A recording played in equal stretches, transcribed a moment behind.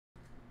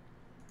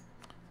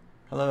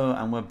Hello,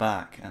 and we're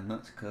back, and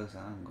that's because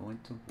I'm going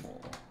to war.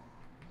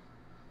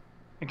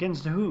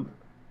 Against who?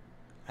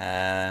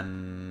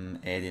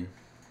 Aiden.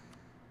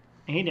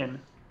 Aiden.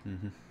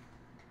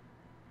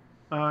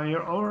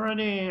 You're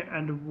already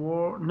at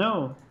war.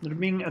 No, they're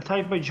being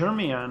attacked by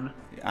Germany.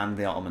 And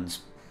the Ottomans.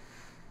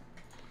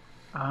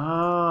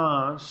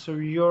 Ah, so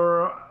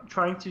you're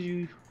trying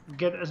to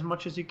get as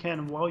much as you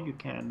can while you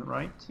can,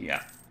 right?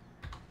 Yeah.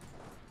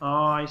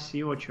 Oh, I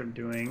see what you're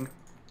doing.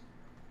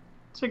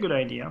 It's a good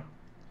idea.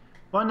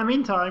 Well, in the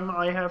meantime,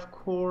 I have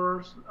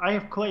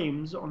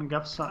claims on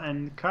Gafsa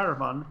and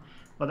Caravan,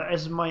 but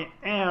as my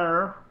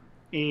heir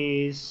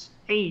is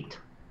 8,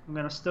 I'm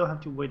gonna still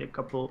have to wait a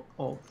couple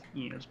of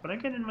years. But I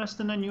can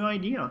invest in a new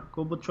idea: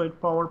 global trade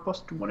power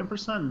plus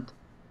 20%.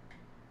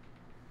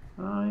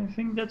 I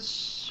think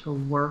that's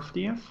worth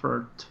the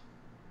effort.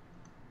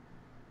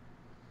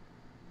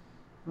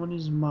 What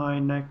is my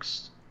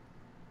next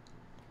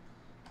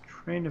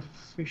trade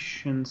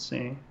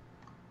efficiency?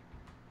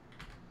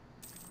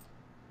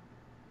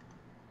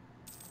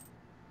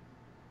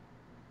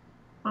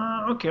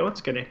 Okay,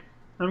 let's get it.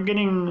 I'm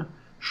getting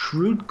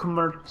shrewd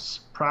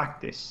commerce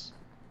practice.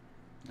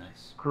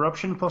 Nice.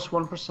 Corruption plus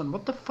 1%.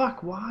 What the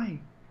fuck? Why?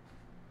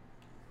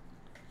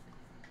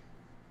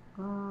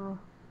 Oh,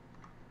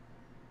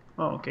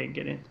 okay,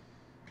 get it.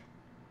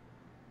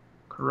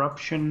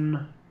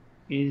 Corruption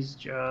is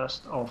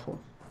just awful.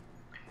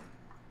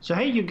 So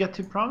hey, you got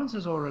 2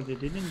 provinces already,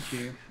 didn't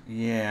you?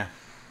 Yeah.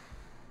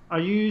 Are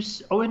you?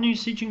 Oh, and you're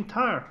sieging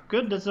Tyre.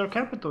 Good, that's our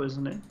capital,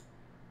 isn't it?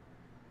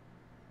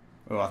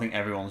 Oh, I think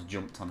everyone's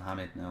jumped on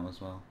Hamid now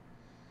as well.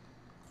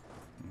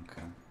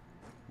 Okay.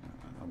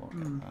 I won't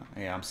get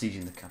that. Yeah, I'm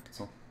sieging the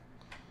capital.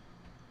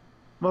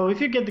 Well, if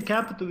you get the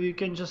capital, you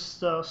can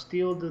just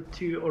steal the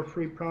 2 or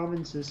 3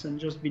 provinces and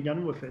just be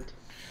done with it.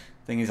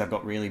 Thing is, I've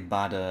got really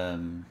bad,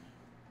 what do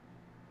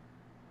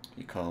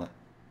you call it?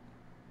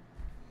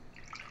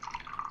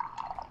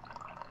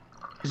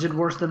 Is it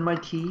worse than my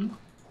tea?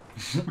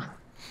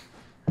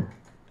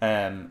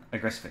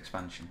 Aggressive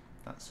expansion.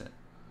 That's it.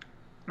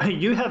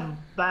 You have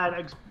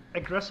bad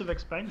aggressive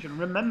expansion.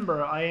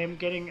 Remember, I am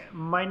getting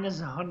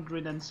minus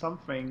 100 and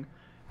something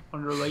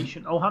on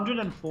relation. Oh,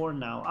 104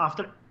 now.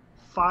 After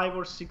 5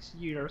 or 6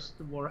 years,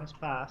 the war has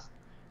passed.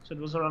 So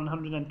it was around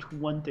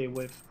 120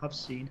 with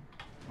Hafsid.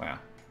 Wow.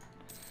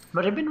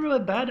 But I've been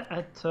really bad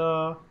at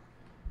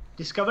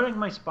discovering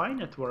my spy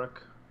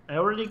network. I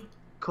already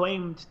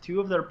claimed 2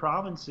 of their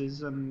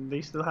provinces and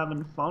they still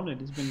haven't found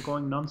it. It's been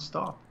going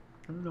non-stop.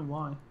 I don't know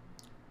why.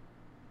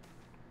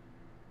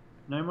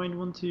 And I might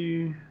want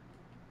to...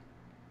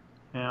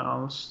 Yeah,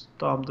 I'll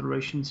stop the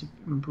relationship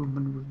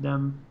improvement with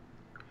them.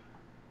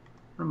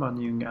 What about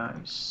you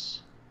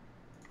guys?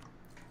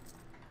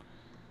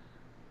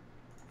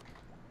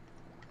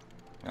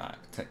 Right,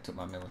 I've protect up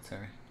my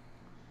military.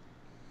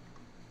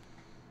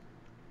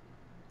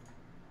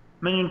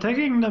 Man, you're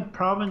taking the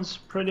province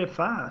pretty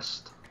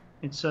fast.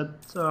 It's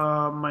at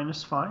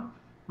 -5,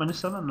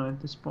 -7 now at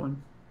this point.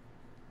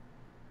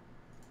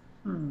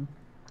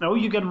 Oh,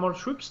 you get more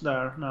troops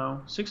there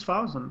now.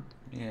 6,000.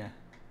 Yeah.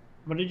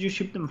 Where did you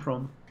ship them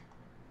from?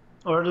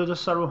 Or are they the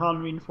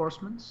Saruhan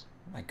reinforcements?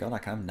 Oh my god, I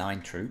can have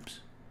 9 troops.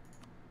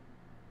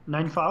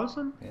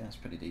 9,000? Yeah, that's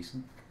pretty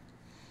decent.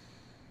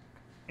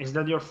 Is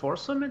that your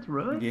force limit,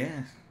 really?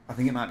 Yeah. I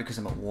think it might be because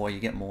I'm at war. You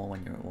get more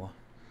when you're at war.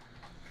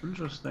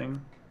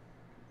 Interesting.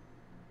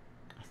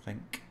 I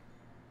think.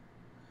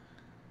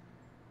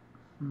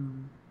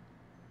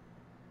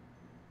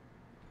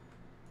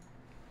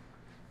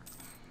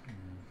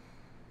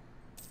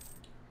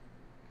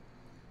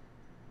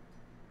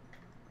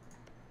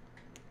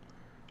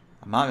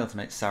 I might be able to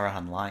make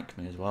Sarahan like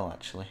me as well,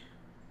 actually,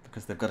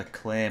 because they've got a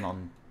claim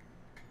on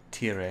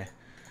Tire.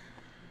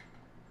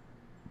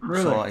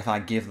 Really? So if I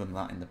give them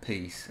that in the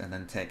peace and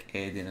then take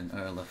Aidin and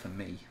Erla for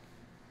me,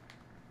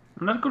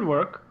 that could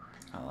work.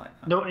 I like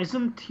that. No,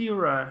 isn't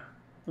Tira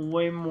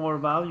way more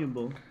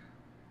valuable?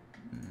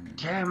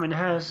 Damn, it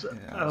has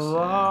a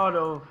lot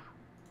of...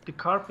 The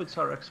carpets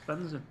are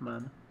expensive,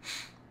 man.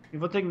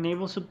 If I take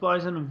naval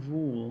supplies and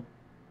wool,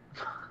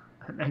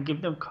 and I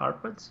give them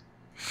carpets?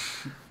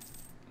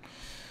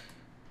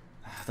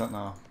 I don't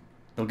know.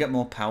 They'll get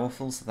more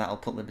powerful, so that'll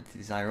put Liberty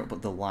Desire up,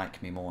 but they'll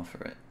like me more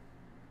for it.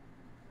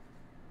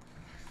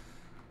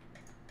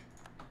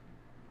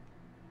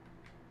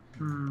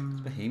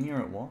 Is Bohemia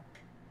at what?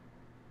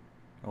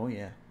 Oh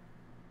yeah.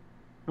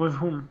 With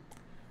whom?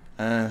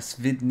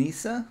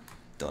 Svidnica?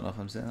 Don't know if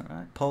I'm saying that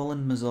right.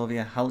 Poland,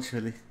 Mazovia,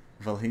 Halych,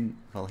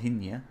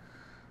 Volhynia,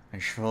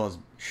 and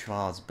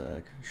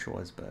Schwarzburg.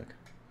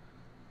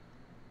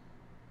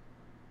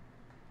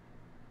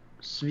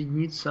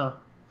 Svidnica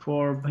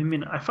for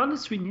Bohemian. I thought that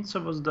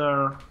Svidnica was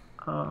there.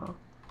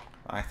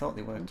 I thought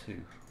they were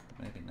too.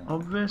 Maybe not.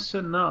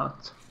 Obviously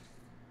not.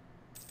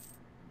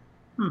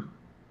 You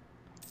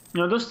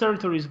know, those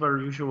territories were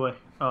usually,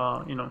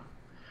 you know,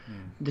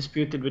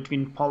 disputed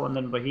between Poland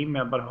and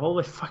Bohemia, but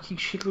holy fucking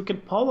shit, look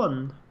at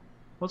Poland.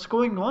 What's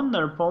going on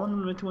there? Poland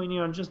and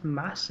Lithuania are just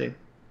massive.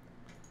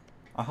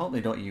 I hope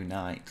they don't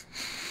unite.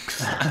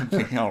 That'd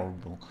be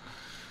horrible.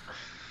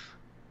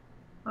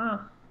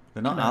 Ah,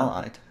 They're not can happen.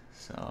 allied,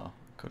 so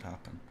could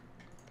happen.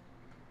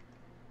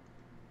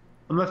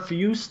 I'm a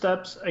few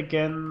steps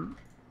again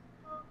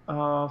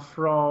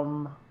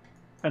from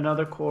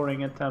another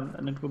coring attempt,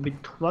 and it will be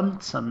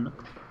 20.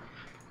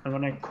 And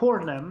when I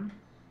core them,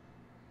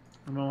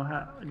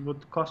 it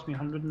would cost me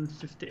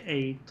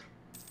 158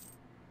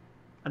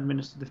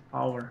 administrative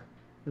power.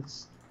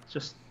 That's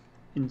just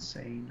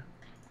insane.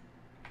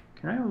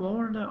 Can I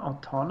lower the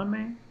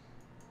autonomy?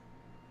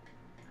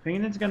 I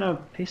think it's gonna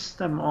piss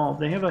them off.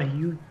 They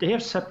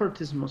have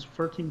separatism of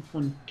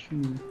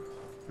 13.2.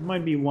 That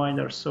might be why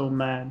they're so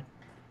mad.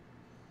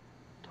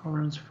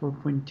 Tolerance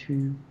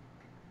 4.2.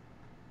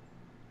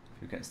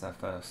 Who gets there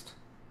first?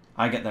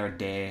 I get there a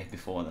day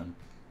before them.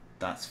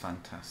 That's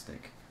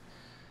fantastic.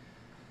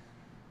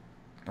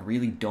 I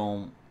really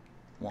don't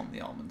want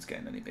the Ottomans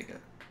getting any bigger.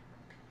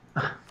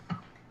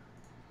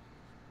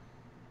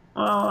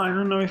 Well, I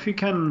don't know if you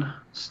can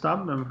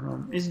stop them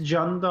from. Is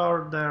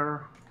Jandar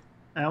their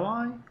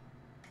ally?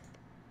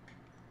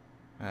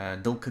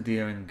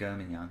 Dulkadir and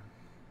Germinyan.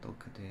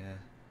 Dulkadir.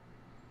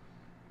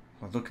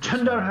 Well,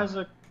 Jandar has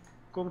a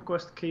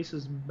conquest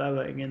casus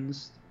belli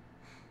against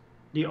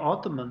the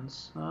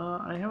Ottomans.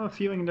 I have a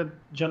feeling that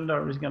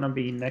Jandar is gonna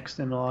be next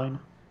in line.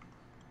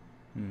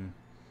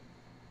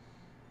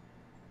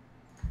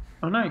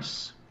 Oh,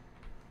 nice.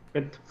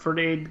 Get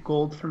 38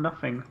 gold for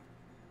nothing.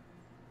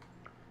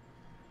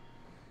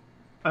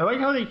 I like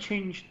how they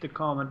changed the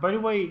comment. By the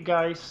way,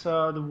 guys,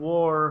 the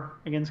war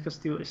against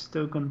Castile is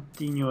still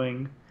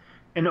continuing.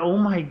 And oh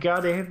my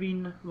god, they have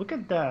been... Look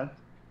at that.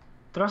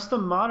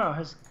 Trastamara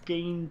has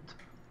gained,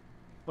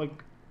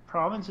 like,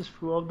 provinces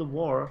throughout the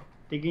war.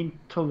 They gained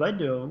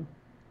Toledo. What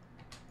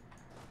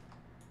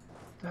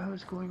the hell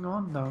is going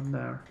on down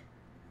there?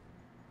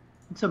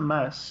 It's a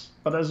mess.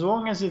 But as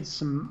long as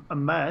it's a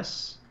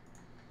mess,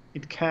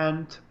 it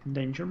can't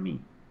endanger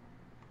me.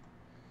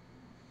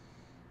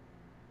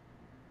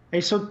 Hey,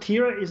 so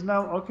Tira is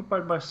now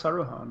occupied by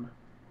Saruhan.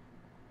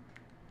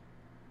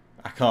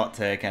 I can't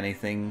take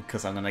anything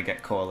because I'm going to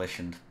get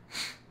coalitioned.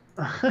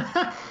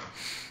 I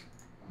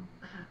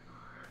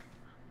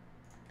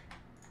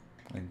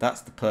mean,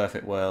 that's the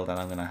perfect world and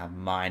I'm going to have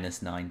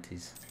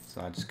 -90s.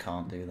 So I just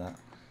can't do that.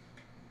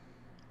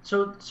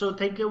 So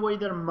take away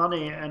their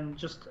money and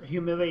just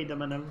humiliate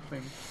them and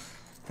everything.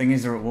 Thing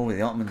is, they're at war with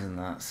the Ottomans and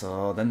that,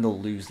 so then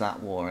they'll lose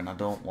that war and I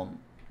don't want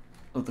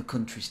other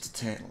countries to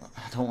take...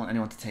 I don't want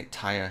anyone to take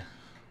Tyre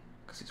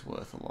because it's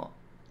worth a lot.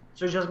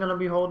 So you're just going to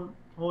be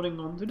holding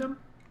on to them?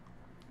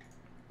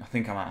 I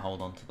think I might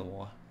hold on to the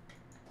war.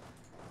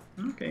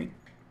 Okay.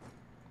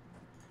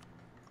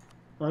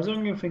 Well, I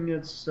don't think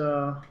that's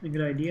a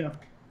good idea.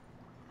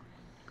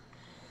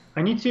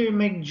 I need to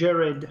make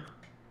Jared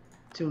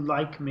to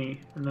like me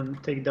and then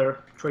take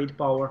their trade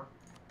power.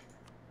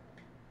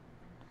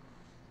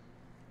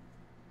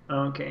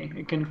 Okay,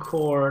 I can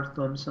core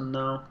Thompson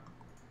now.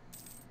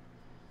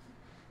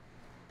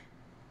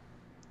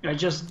 I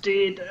just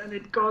did, and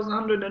it cost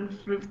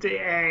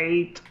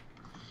 158.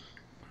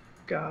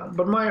 God,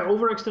 but my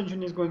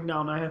overextension is going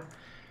down. I have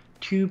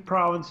 2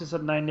 provinces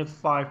at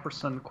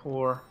 95%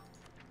 core.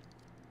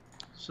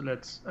 So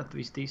that's at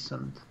least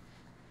decent.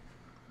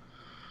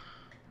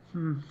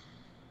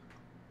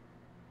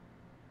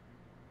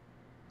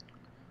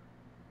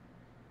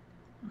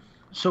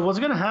 So what's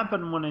gonna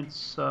happen when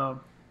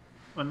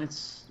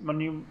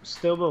you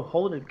still will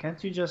hold it?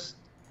 Can't you just...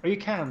 Or you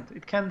can't.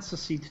 It can't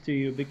secede to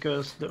you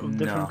because of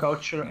different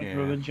culture and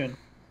religion.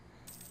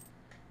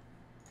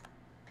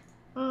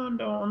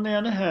 And on the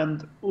other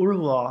hand,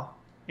 Urla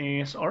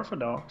is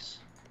Orthodox.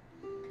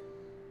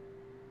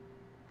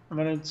 I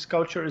mean, its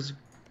culture is...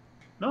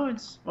 No,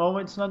 it's... Well,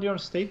 it's not your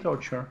state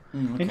culture.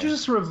 Okay. Can't you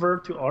just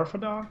revert to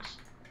Orthodox?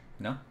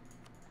 No.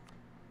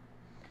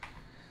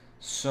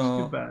 So,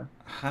 it's too bad.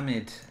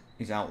 Hamid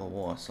is out of the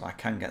war, so I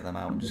can get them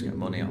out and just get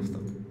money off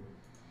them.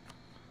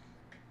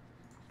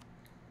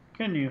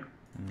 Can you?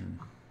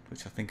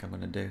 Which I think I'm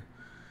going to do.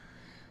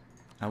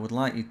 I would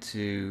like you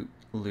to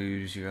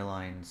lose your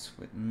alliance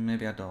with...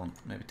 Maybe I don't.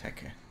 Maybe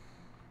Teke.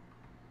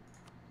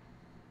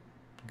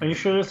 Are you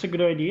sure that's a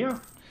good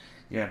idea?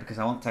 Yeah, because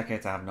I want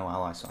Teke to have no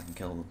allies so I can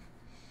kill them.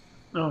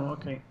 Oh,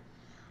 okay.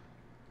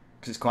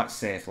 Because it's quite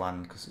safe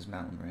land because it's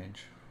mountain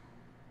range.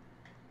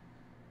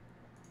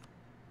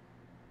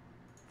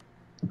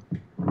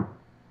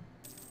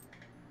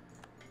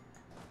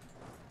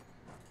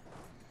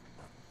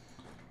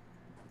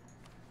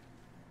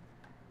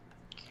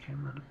 Okay,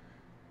 man.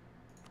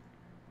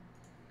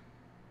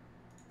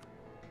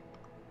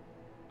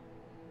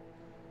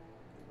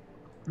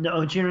 The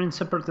Algerian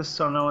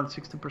separatists are now at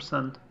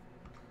 60%.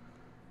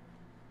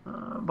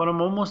 But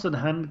I'm almost at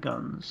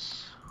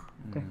handguns.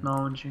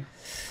 Technology.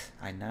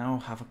 I now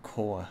have a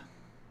core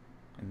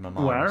in my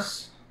Where?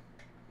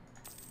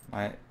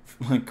 My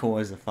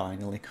cores are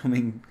finally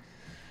coming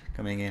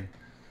in.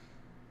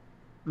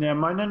 Yeah,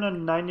 mine are at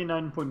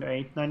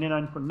 99.8,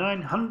 99.9,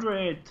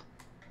 100,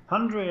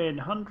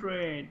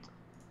 100.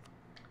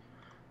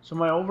 So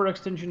my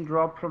overextension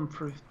dropped from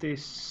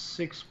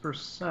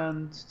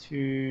 56%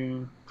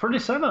 to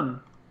 37.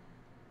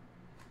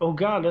 Oh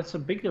god, that's a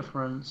big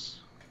difference.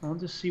 I want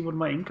to see what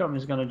my income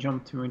is gonna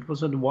jump to. It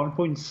was at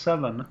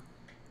 1.7.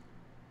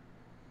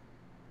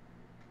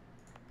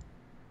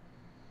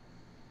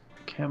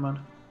 Come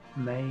on.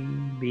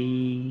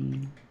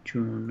 Maybe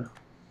June.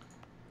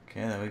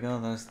 Okay, there we go.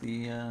 There's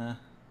the.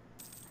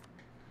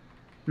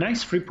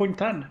 Nice,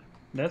 3.10.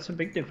 That's a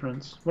big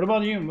difference. What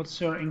about you?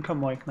 What's your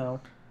income like now?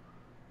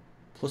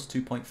 Plus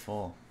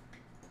 2.4.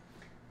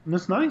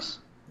 That's nice.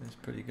 It's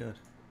pretty good.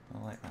 I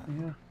like that.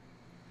 Yeah.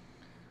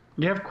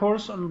 Do you have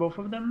cores on both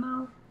of them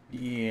now?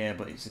 Yeah,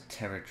 but it's a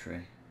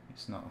territory.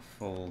 It's not a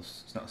full.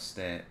 It's not a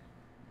state.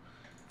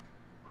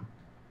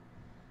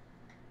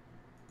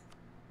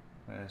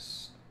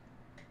 Where's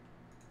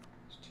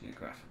it's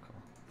geographical?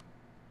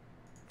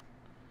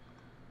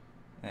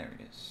 There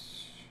it is.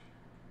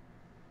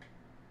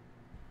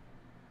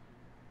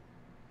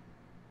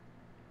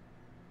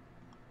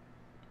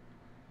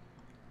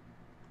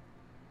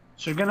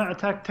 So you're gonna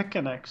attack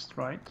Tekka next,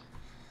 right?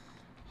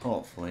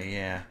 Hopefully,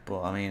 yeah.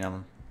 But I mean,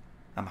 I'm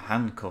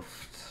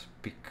handcuffed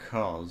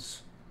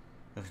because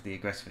of the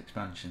aggressive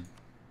expansion.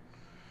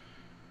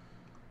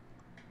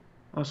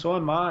 Oh, so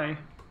am I.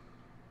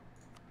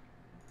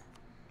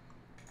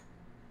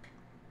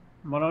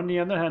 But on the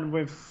other hand,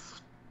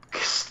 with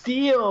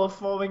Castile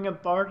falling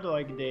apart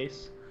like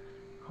this,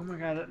 oh my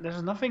god,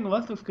 there's nothing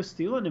left of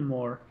Castile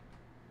anymore.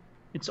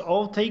 It's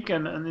all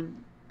taken, and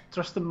then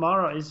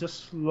Trastamara is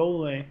just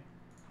slowly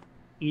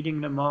eating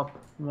them up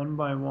one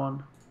by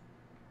one.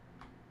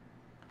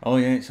 Oh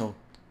yeah, it's all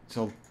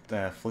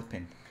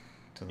flipping.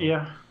 To the...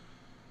 Yeah.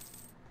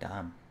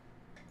 Damn.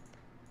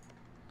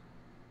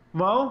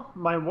 Well,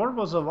 my war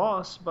was a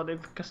loss, but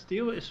if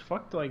Castile is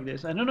fucked like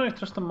this, I don't know if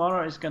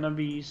Trastamara is gonna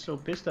be so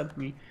pissed at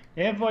me.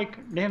 They have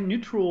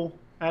neutral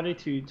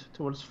attitude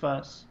towards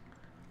Fez.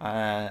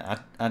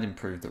 I'd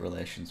improve the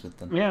relations with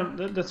them. Yeah,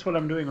 that's what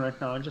I'm doing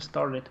right now. I just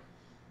started.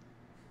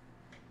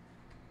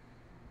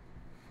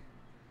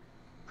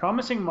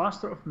 Promising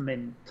Master of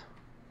Mint.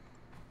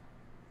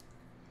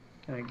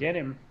 Can I get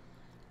him?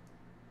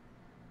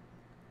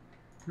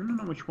 I don't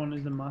know which one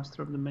is the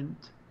Master of the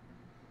Mint.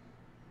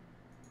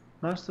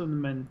 Master of the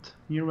Mint.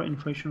 Nearby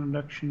inflation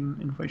reduction,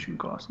 inflation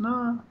cost.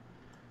 No,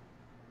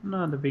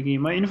 not the biggie.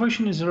 My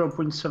inflation is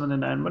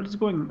 0.79, but it's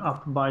going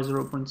up by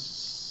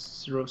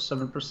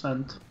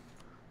 0.07%.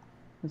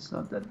 It's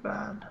not that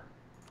bad.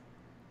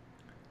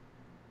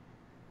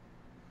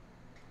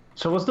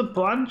 So what's the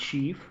plan,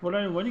 Chief? What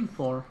are you waiting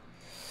for?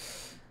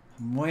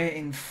 I'm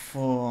waiting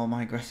for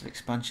my aggressive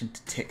expansion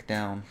to tick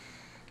down.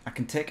 I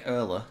can take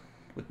Erla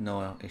with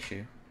no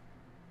issue.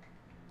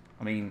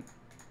 I mean,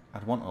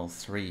 I'd want all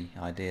 3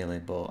 ideally,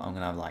 but I'm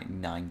gonna have like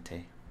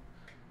 90.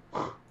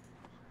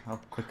 How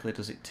quickly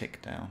does it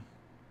tick down?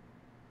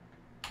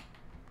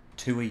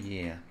 2 a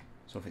year.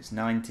 So if it's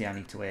 90, I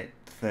need to wait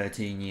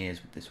 13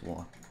 years with this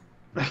war.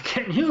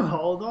 Can you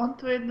hold on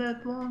to it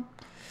that long?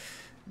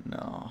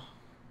 No.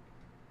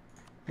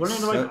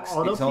 Wouldn't it like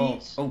auto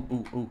peace?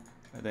 Oh.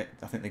 I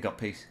think they got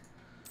peace.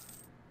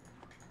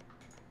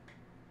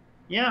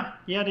 Yeah,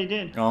 they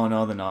did. Oh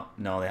no, they're not.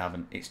 No, they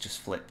haven't. It's just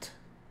flipped.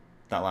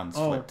 That land's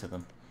flipped to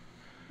them.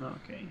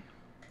 Okay.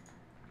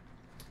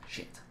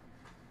 Shit.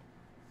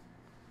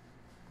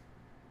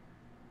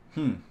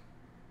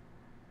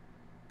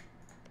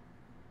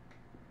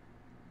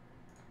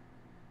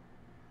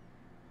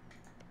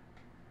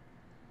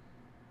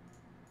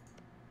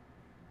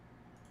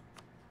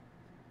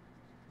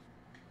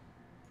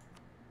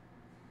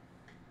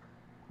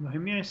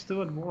 Bohemia is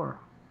still at war.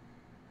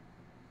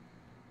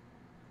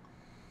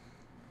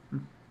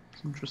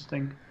 It's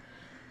interesting.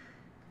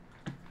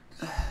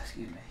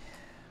 Excuse me.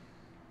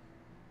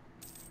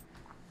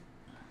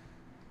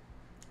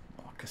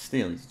 Oh,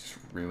 Castile is just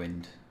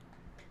ruined.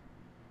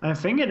 I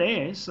think it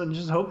is. I'm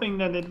just hoping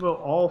that it will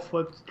all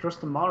flip to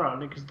Trastamara,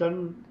 because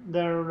then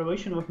their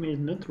relation with me is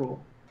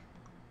neutral.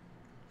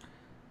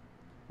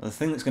 Well, the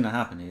thing that's going to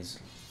happen is...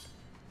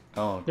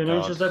 Oh, then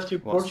God. I just have to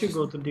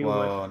Portugal to deal with.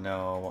 Oh,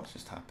 no. What's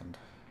just happened?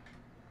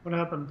 What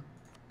happened?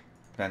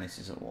 Venice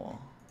is at war.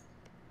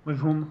 With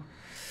whom?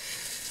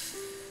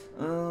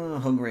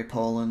 Hungary,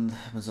 Poland,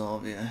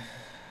 Mazovia.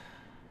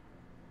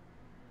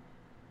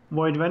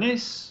 Wait,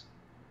 Venice?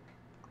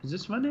 Is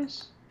this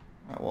Venice?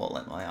 I won't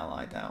let my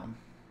ally down.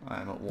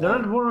 I am at war. They're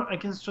at war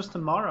against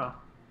Trastamara.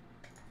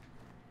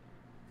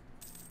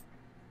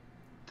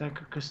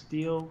 Attack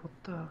Castile, what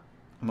the...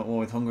 I'm at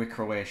war with Hungary,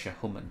 Croatia,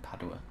 Hum and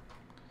Padua.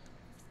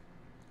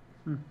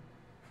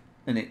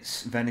 And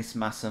it's Venice,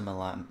 Massa,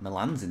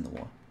 Milan's in the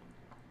war.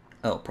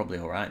 Oh, probably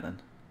alright then.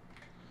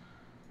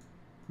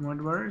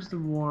 Where is the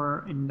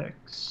war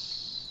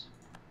index?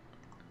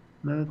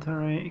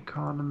 Military,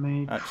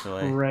 economy,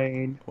 Actually,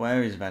 trade.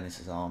 Where is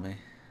Venice's army?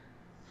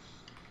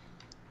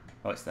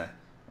 Oh, it's there.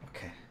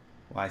 Okay.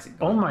 Why is it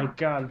gone? Oh my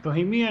god,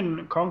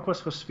 Bohemian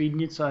conquest for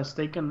Svidnica has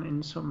taken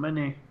in so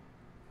many.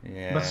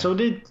 Yeah. But so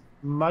did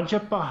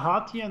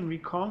Majapahatian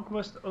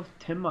reconquest of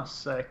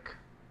Temasek.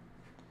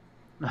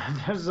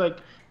 There's like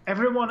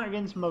everyone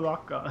against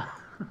Malacca.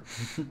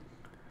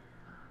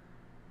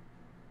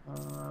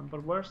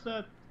 But where's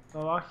that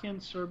Slovakian,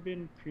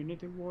 Serbian,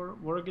 punitive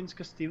war against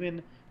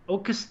Castilian. Oh,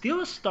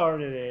 Castile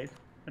started it.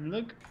 And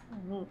look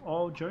who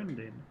all joined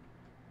in.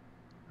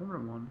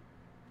 Everyone.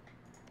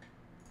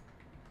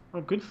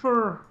 Well, good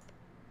for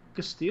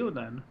Castile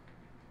then.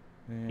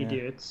 Yeah.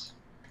 Idiots.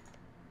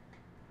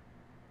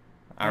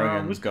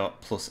 Aragon's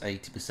got plus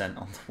 80%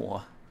 on the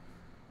war.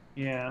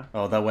 Yeah.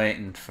 Oh, they're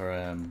waiting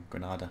for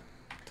Granada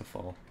to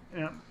fall.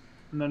 Yeah.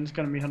 And then it's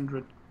gonna be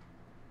 100.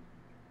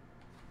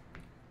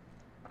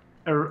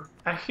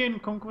 Achaean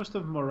conquest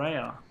of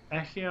Morea.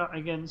 Achaea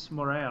against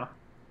Morea.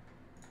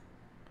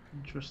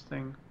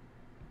 Interesting.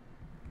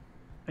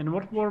 And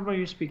what war were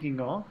you speaking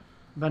of?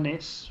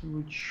 Venice.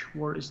 Which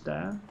war is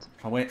that?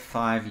 If I wait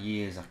 5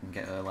 years, I can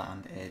get Erla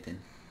and Aden.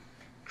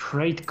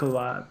 Trade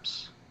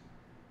collapse.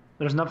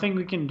 There's nothing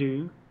we can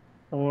do,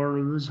 or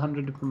lose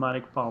 100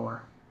 diplomatic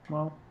power.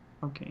 Well,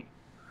 okay.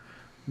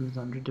 Lose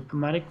 100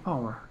 diplomatic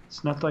power.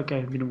 It's not like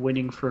I've been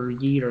waiting for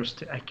years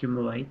to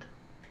accumulate.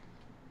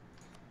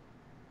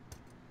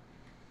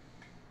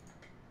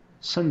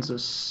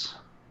 Census.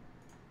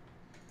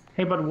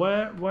 Hey, but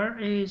where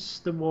is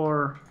the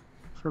war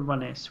for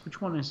Venice?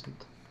 Which one is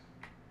it?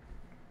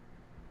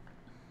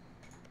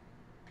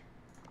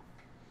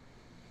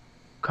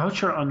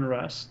 Culture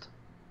unrest.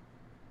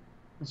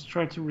 Let's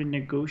try to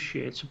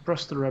renegotiate.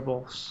 Suppress the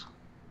rebels.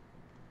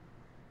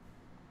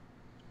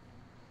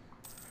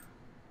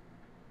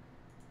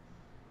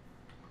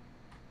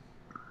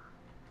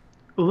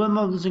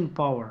 Ulema losing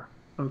power.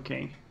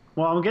 Okay.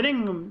 Well, I'm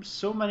getting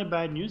so many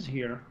bad news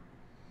here.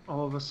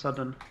 All of a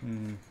sudden.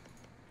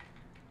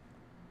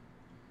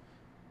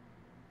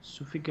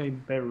 Sufika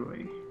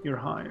Berui, you're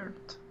hired.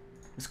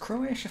 Is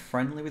Croatia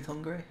friendly with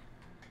Hungary?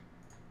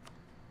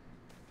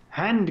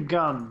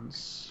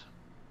 Handguns.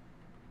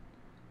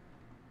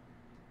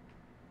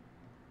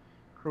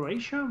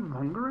 Croatia,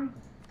 Hungary?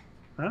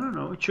 I don't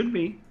know. It should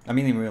be. I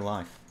mean, in real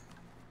life.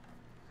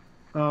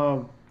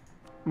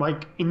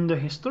 Like in the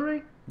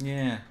history?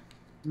 Yeah.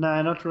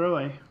 Nah, not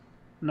really.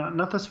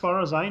 Not as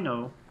far as I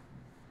know.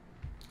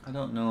 I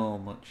don't know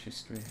much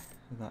history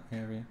of that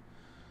area.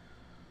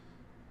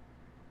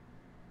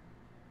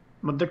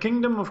 But the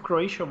Kingdom of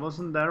Croatia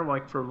wasn't there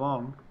like for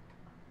long.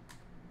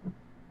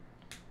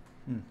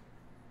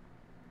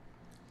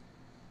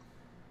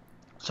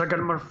 So I got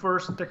my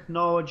first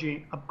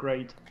technology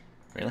upgrade.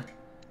 Really?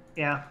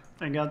 Yeah,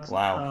 I got...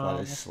 Wow,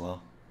 that is slow.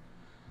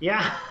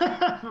 Yeah,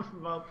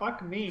 well,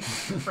 fuck me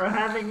for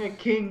having a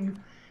king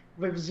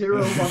with 010.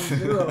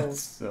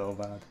 That's so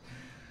bad.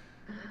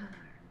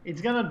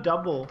 It's gonna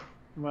double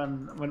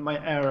when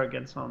my heir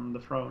gets on the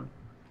throne.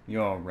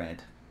 You're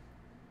red.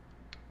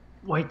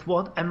 Wait,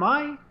 what? Am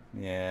I?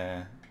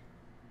 Yeah.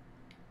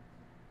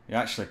 You're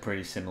actually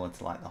pretty similar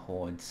to like the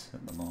Hordes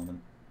at the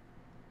moment.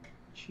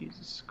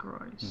 Jesus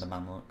Christ. And the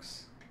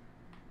Mamluks.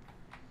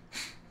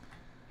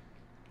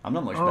 I'm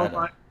not much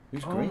better.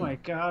 Who's green? Oh my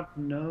god,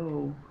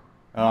 no.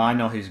 Oh, I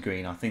know who's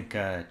green. I think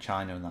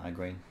China and that are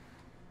green.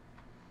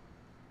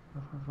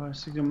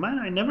 Man,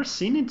 I never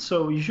seen it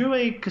so.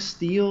 Usually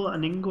Castile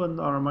and England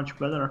are much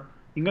better.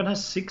 England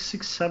has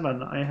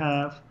 667. I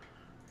have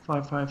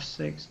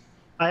 556.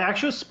 I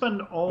actually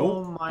spend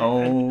all my...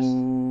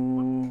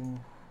 Oh.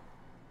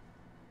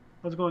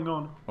 What's going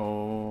on?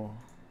 Oh.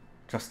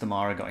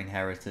 Trastamara got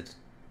inherited.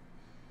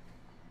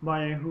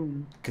 By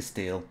whom?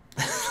 Castile.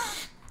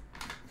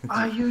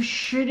 Are you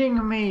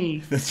shitting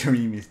me? The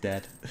dream is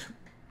dead.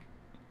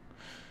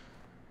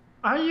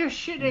 Are you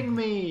shitting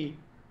me?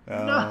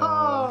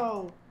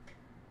 No!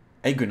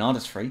 Hey,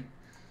 Granada's free.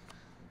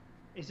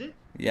 Is it?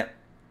 Yep.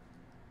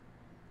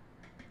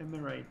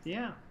 Emirate,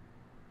 yeah.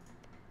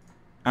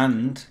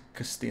 And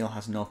Castile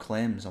has no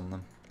claims on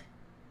them.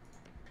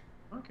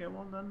 Okay,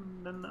 well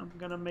then I'm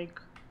gonna make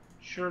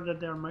sure that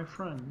they're my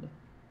friend.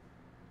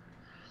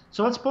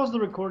 So let's pause the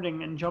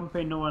recording and jump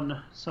in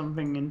when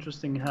something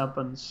interesting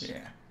happens.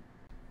 Yeah.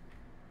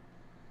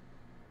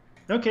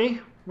 Okay,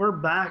 we're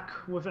back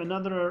with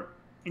another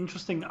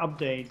interesting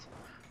update.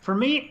 For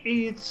me,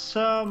 it's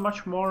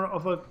much more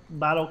of a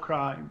battle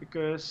cry,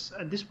 because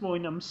at this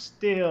point I'm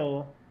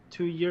still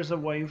 2 years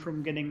away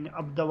from getting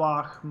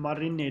Abdallah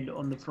Marinid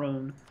on the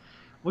throne,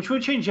 which will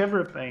change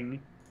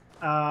everything.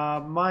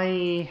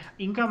 My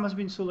income has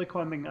been slowly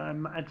climbing.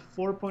 I'm at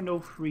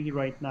 4.03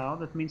 right now.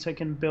 That means I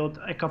can build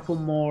a couple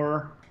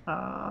more,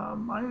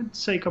 I would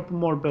say a couple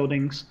more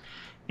buildings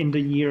in the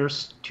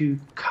years to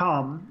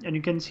come. And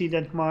you can see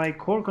that my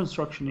core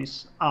construction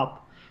is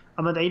up.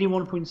 I'm at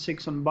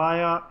 81.6 on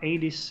Baya,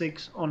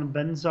 86 on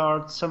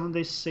Benzard,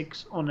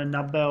 76 on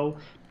Nabel.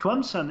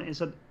 Tlemcen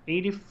is at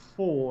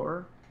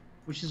 84,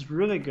 which is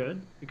really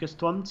good, because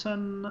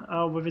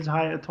Tlemcen, with its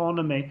high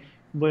autonomy,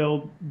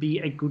 will be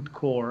a good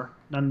core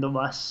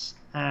nonetheless.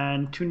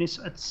 And Tunis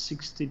at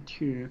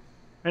 62.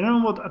 I don't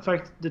know what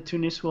effect the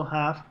Tunis will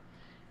have.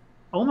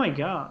 Oh my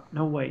god.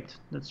 No, wait.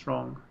 That's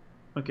wrong.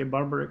 Okay,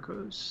 Barbary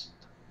Coast.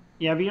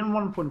 Yeah, we're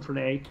on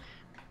 1.48.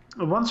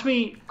 Once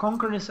we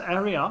conquer this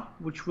area,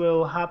 which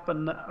will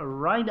happen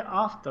right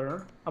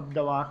after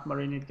Abdallah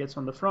Marinid gets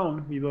on the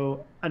throne, we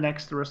will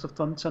annex the rest of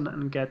Tlemcen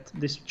and get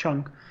this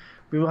chunk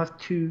We will have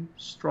 2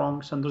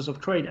 strong centers of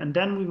trade, and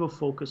then we will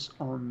focus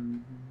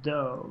on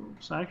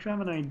those. I actually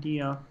have an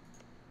idea.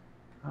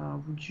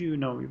 Would you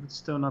know? You would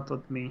still not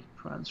let me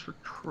transfer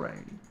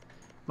trade.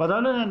 But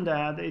other than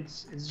that,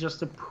 it's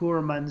just a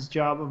poor man's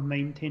job of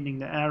maintaining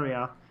the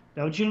area.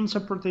 The Algerian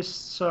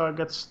separatists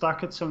get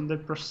stuck at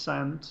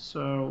 70%,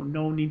 so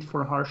no need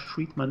for harsh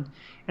treatment.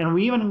 And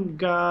we even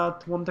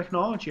got one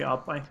technology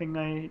up. I think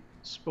I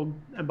spoke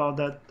about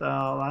that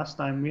last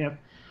time. We have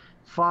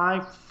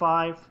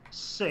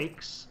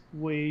 556,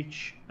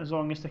 which, as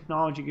long as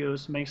technology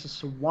goes, makes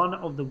us one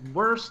of the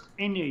worst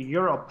in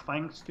Europe,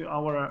 thanks to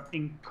our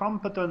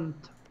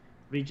incompetent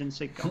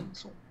Regency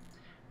Council.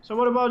 So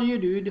what about you,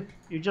 dude?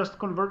 You just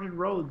converted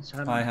Rhodes,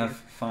 haven't you? I have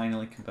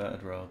finally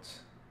converted Rhodes.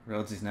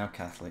 Rhodes is now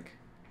Catholic.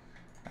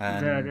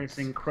 And that is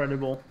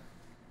incredible.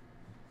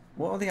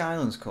 what are the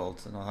islands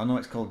called? I know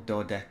it's called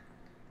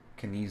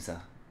Dodecaniza.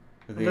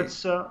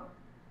 That's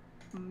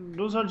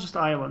those are just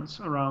islands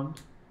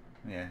around.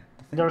 Yeah.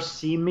 There's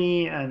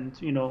Simi and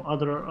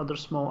other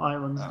small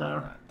islands there.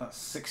 Right. That's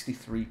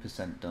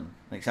 63% done.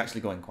 It's actually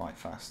going quite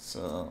fast,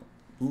 so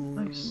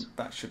Nice.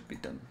 that should be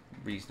done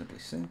reasonably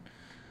soon.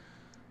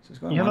 So it's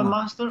going You have well.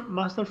 a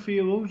master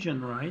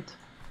theologian, right?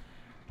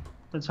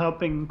 That's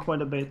helping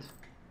quite a bit.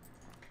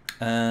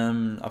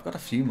 I've got a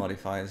few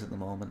modifiers at the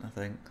moment, I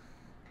think.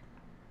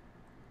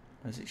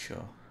 Where's it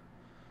show?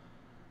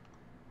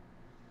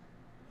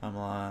 I'm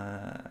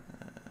like,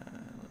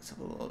 let's have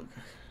a look.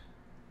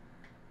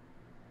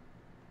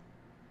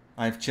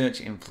 I have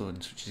church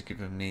influence, which is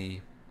giving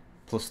me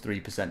plus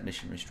 3%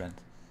 missionary strength,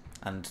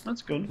 and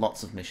That's good.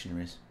 lots of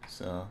missionaries,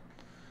 so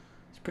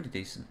it's pretty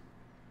decent.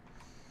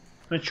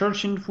 The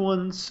church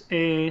influence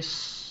is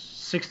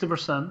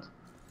 60%,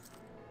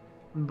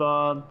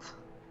 but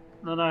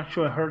that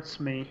actually hurts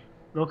me.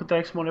 Local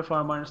tax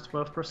modifier minus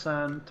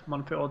 12%,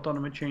 monthly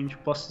autonomy change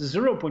plus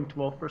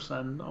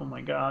 0.12%. Oh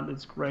my god,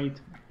 it's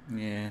great.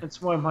 Yeah. That's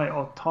why my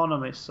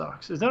autonomy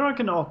sucks. Is there like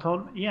an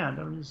autonomy? Yeah,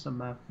 there is a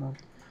map mode.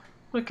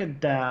 Look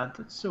at that.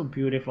 It's so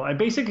beautiful. I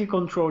basically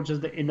control just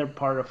the inner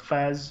part of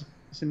Fez.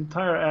 This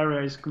entire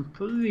area is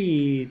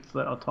completely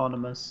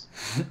autonomous.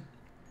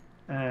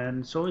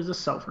 And so is the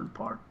southern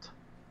part.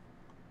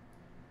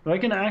 But I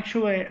can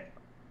actually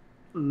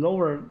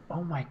lower...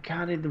 Oh my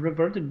god, it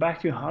reverted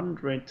back to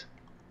 100.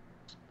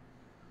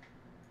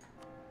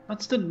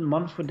 What's the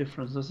monthly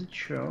difference? Does it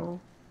show?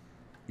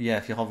 Yeah,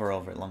 if you hover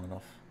over it long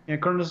enough. Yeah,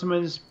 current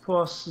estimate is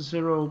plus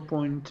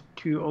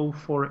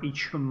 0.204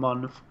 each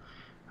month.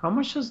 How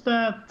much is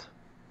that?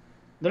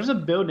 There's a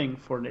building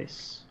for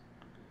this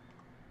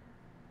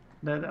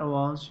that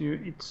allows you.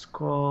 It's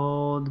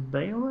called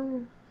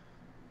bailiff,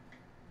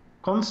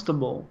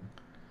 constable.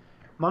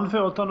 Monthly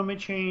autonomy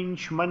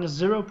change minus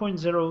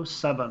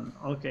 0.07.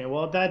 Okay,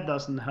 well that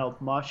doesn't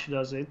help much,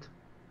 does it?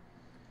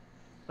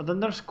 But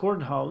then there's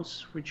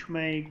courthouse, which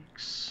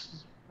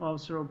makes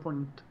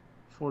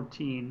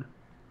 0.14.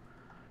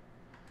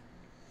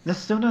 That's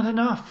still not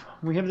enough.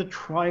 We have the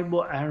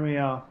tribal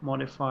area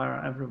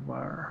modifier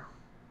everywhere,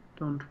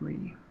 don't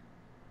we?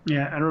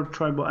 Yeah, Arab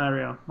tribal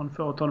area.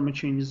 Monthly autonomy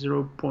change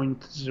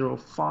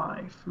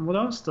 0.05. And what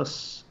else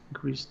does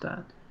increase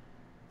that?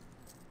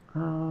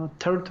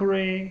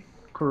 Territory,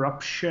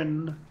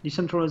 corruption,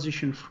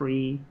 decentralization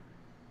free,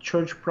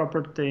 church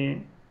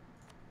property.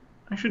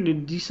 Actually, the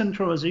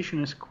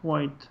decentralization is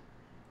quite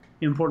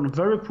important.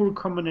 Very poor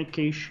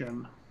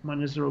communication,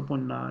 minus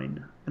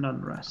 0.9, and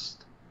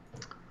unrest.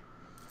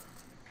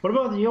 What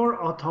about your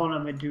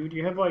autonomy, dude?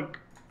 You have like,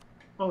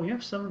 oh, you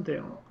have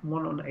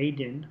 71 on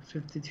Aiden,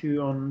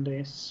 52 on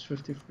this,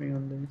 53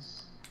 on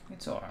this.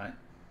 It's alright.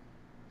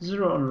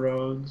 0 on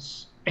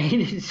Rhodes,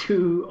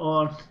 82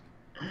 on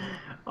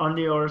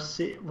your,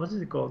 what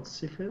is it called?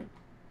 Sifil?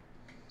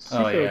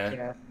 Oh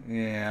yeah.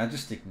 Yeah, I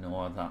just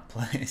ignore that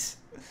place.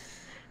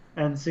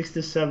 And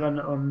 67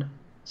 on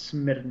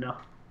Smyrna.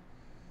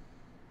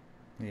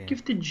 Yeah.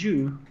 Gifted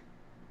Jew.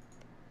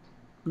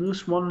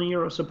 Lose 1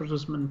 year of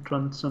separatism in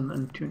Trenton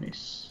and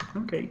Tunis.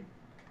 Okay.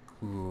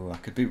 Ooh, I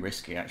could be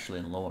risky actually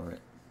and lower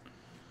it.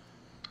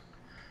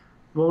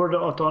 Lower the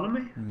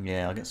autonomy?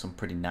 Yeah, I'll get some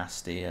pretty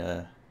nasty.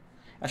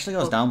 Actually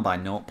goes down by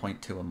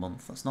 0.2 a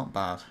month. That's not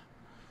bad.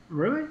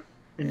 Really?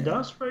 It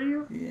does for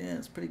you? Yeah,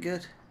 it's pretty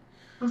good.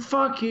 Well,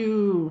 fuck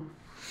you!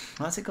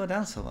 Why does it go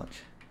down so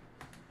much?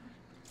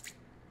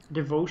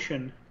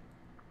 Devotion.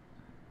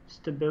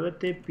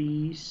 Stability,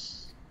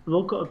 peace.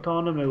 Local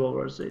autonomy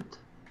lowers it.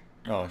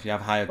 Oh, if you have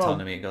high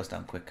autonomy, it goes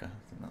down quicker. I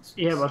think that's...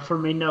 Yeah, but for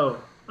me, no.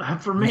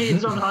 For me,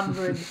 it's on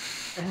 100.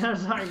 And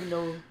there's like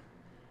no...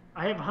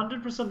 I have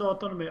 100%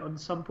 autonomy on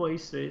some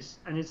places,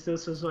 and it still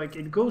says like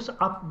it goes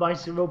up by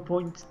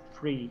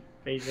 0.3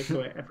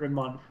 basically every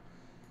month.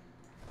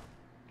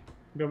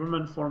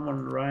 Government form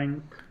on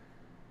rank,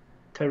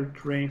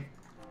 territory.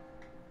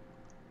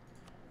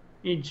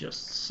 It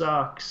just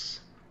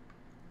sucks.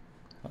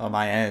 Oh,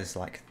 my air's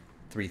like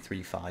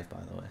 335 by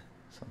the way,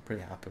 so I'm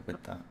pretty happy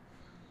with that.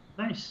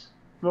 Nice.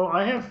 Well,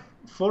 I have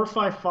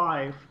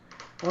 455.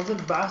 Once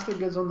that bastard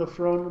gets on the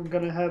throne, I'm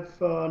gonna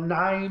have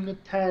 9,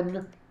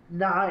 10,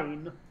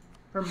 9.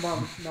 per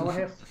month. Now I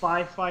have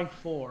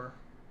 554,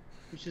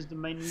 which is the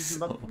main reason.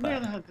 So But on the bad.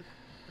 other hand,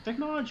 the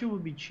technology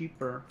would be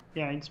cheaper.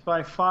 Yeah, it's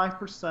by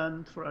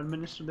 5% for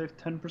administrative,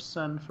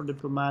 10% for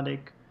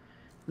diplomatic,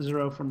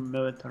 0 for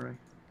military.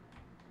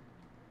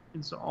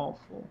 It's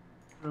awful.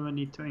 Really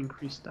need to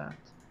increase that.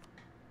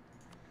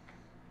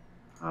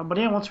 But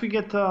yeah, once we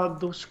get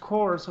those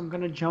scores, I'm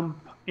gonna jump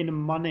in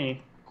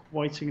money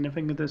quite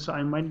significantly, so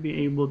I might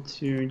be able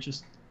to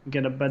just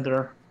get a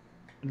better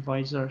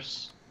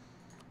advisors.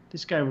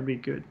 This guy would be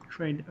good.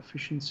 Trade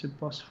efficiency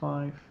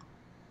 +5.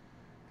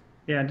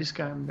 Yeah, this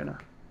guy I'm gonna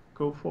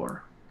go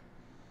for.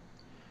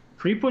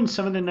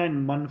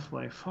 3.79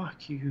 monthly.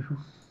 Fuck you.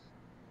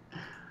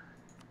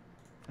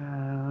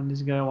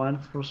 This guy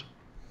went for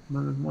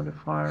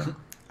modifier.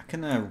 I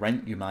can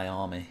rent you my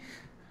army.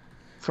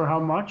 For how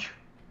much?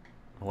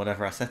 Or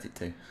whatever I set it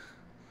to.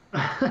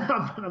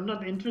 I'm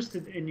not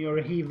interested in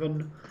your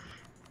heathen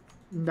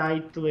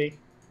knightly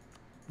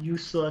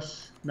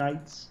useless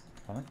knights.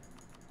 Fine.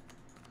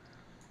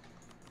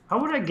 How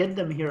would I get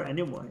them here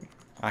anyway?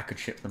 I could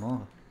ship them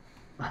over.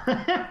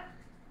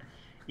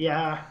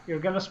 Yeah, you're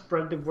gonna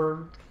spread the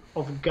word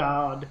of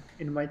God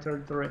in my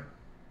territory.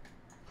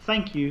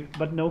 Thank you,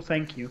 but no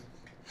thank you.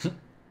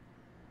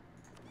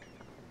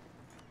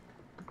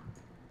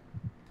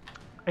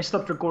 I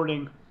stopped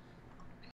recording.